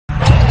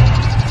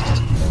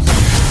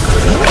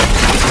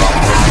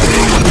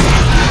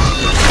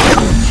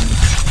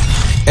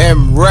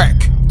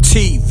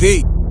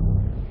MRecktv.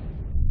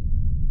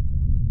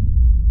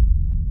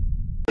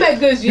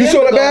 Goodz, you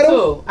saw the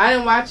battle? Too. I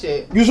didn't watch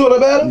it. You saw the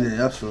battle?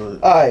 Yeah, I saw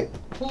it. All right,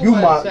 you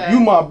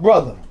my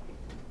brother.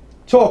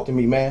 Talk to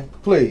me, man,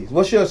 please.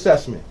 What's your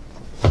assessment?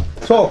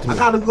 Talk to me.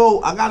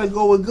 I gotta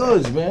go with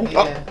Goodz, man.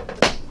 Yeah.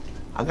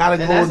 I gotta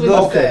go with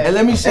Goodz. Okay. And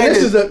let me say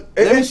this.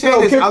 Let me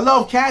say this. I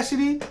love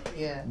Cassidy.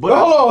 Yeah. But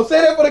hold on,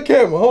 say that for the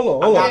camera.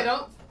 Hold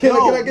on. Can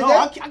I get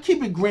that? I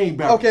keep it green,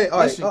 bro. Okay,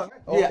 all right. Listen,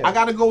 yeah, I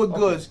gotta go with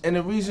Goodz, and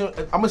the reason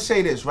I'm gonna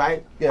say this,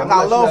 right? Yeah, I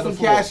got love for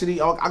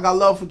Cassidy. I got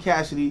love for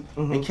Cassidy,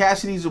 and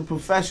Cassidy's a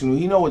professional.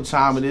 He know what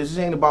time it is.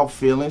 This ain't about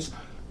feelings.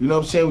 You know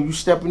what I'm saying? When you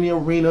step in the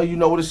arena, you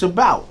know what it's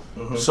about.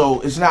 So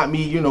it's not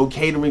me, you know,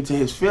 catering to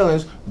his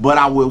feelings, but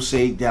I will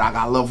say that I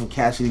got love for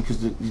Cassidy because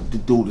the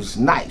dude is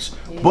nice.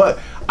 Yeah. But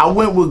I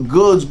went with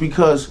Goodz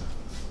because,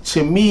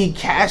 to me,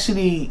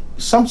 Cassidy,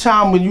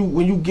 sometimes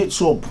when you get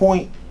to a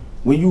point,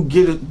 when you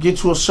get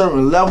to a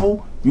certain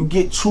level, you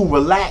get too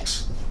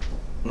relaxed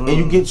and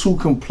you get too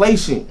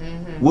complacent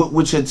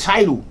with your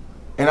title.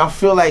 And I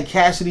feel like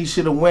Cassidy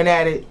should have went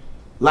at it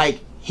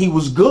like he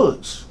was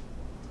Goodz.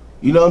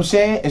 You know what I'm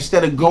saying?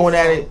 Instead of going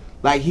at it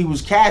like he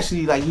was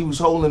Cassidy, like he was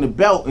holding the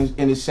belt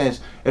in a sense,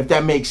 if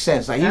that makes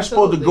sense. Like he was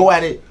supposed to go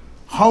at it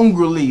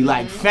hungrily,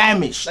 like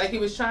famished. Like he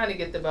was trying to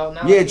get the belt,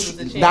 not yeah, like he was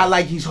the champ. Not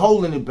like he's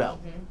holding the belt.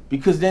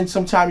 Because then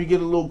sometimes you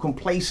get a little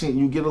complacent,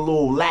 you get a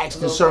little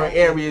lax in certain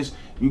areas,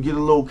 you get a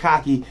little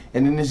cocky,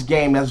 and in this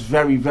game, that's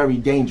very, very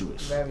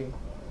dangerous. Very.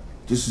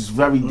 This is a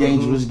very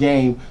dangerous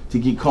game to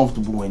get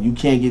comfortable in. You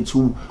can't get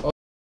too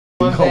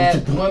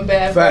one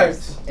bad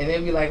verse, and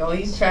they'll be like, "Oh,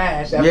 he's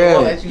trash." After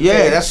all that you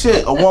did. That's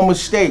it. A one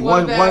mistake,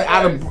 one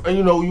out of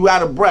you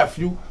out of breath.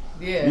 You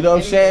know what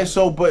I'm saying?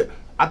 So, but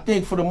I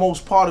think for the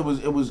most part,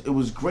 it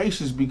was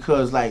gracious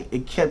because like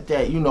it kept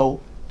that, you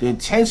know. The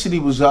intensity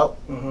was up,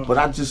 but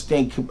I just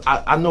think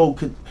I know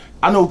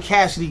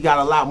Cassidy got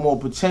a lot more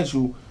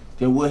potential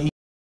than what he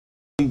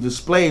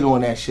displayed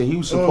on that shit. He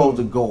was supposed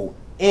to go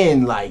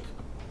in like.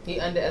 He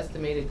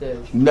underestimated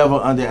Goodz. Never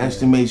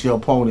underestimate your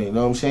opponent. You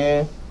know what I'm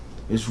saying?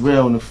 It's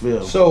real in the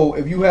field. So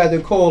if you had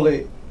to call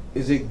it,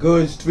 is it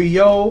Goodz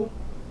 3-0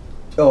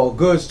 or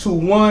Goodz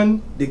 2-1?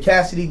 Did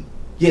Cassidy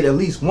get at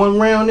least one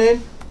round in?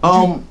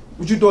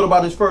 What you thought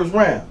about his first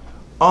round?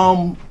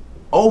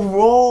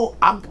 Overall,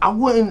 I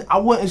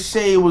wouldn't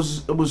say it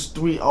was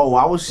 3-0.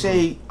 I would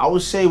say it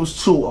was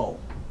 2-0.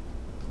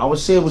 I would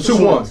say it was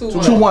 2-1.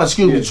 2-1.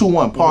 Excuse me,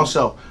 2-1.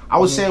 Parcel. I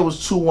would say it was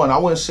 2-1. I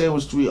wouldn't say it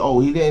was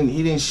 3-0. He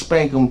didn't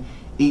spank him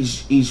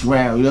each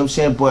round. You know what I'm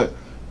saying? But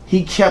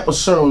he kept a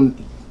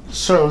certain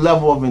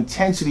level of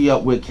intensity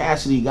up where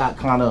Cassidy got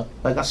kind of,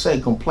 like I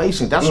said,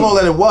 complacent. That's all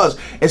that it was.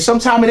 And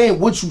sometimes it ain't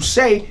what you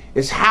say,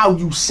 it's how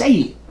you say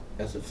it.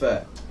 That's a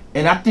fact.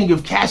 And I think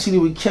if Cassidy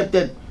would kept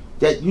that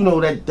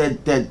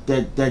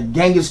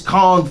Genghis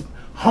Khan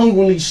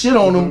hungrily shit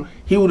on him,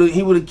 he would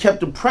have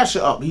kept the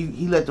pressure up.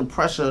 He let the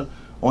pressure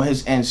on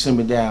his end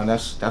simmer down.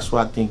 That's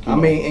what I think. I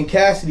mean, in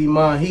Cassidy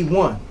mind, he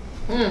won.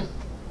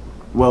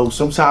 Well,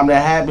 sometimes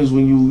that happens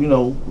when you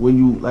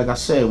like I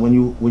said, when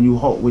you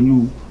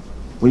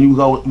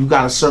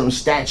got a certain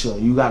stature,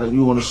 you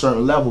on a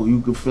certain level,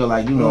 you could feel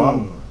like,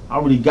 I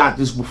already got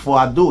this before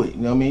I do it.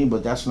 You know what I mean?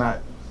 But that's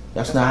not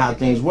how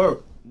things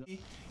work.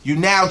 You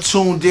now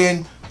tuned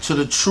in to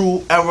the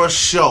True Era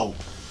Show.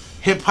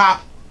 Hip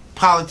hop,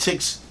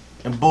 politics,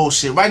 and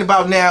bullshit. Right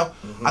about now,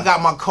 I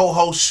got my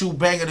co-host Shoe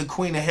Banger, the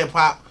queen of hip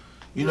hop.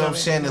 You know what I'm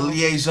saying? The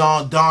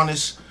liaison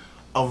Darnus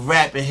of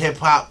rap and hip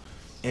hop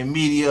and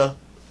media.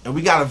 And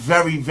we got a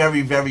very,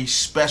 very, very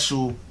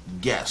special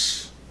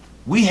guest.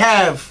 We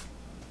have,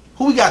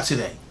 who we got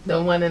today?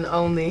 The one and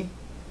only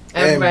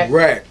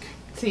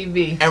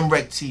MRecktv.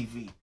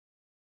 MRecktv.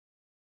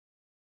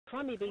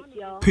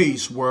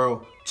 Peace,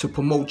 world. To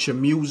promote your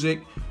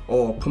music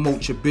or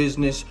promote your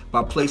business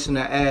by placing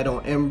an ad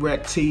on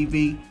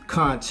MRecktv,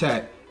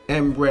 contact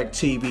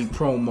MRecktv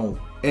promo,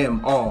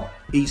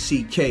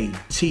 MRecktv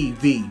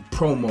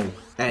promo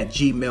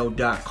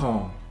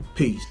 @gmail.com.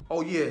 Peace.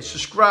 Oh yeah,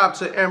 subscribe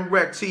to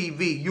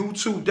MRecktv,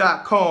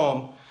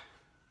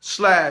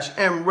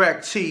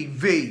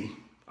 youtube.com/MRecktv.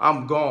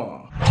 I'm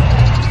gone.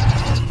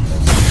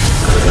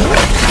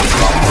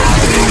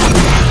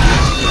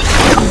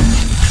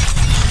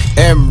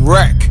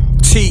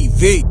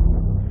 MRecktv.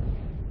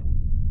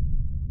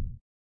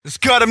 Let's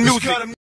cut a music.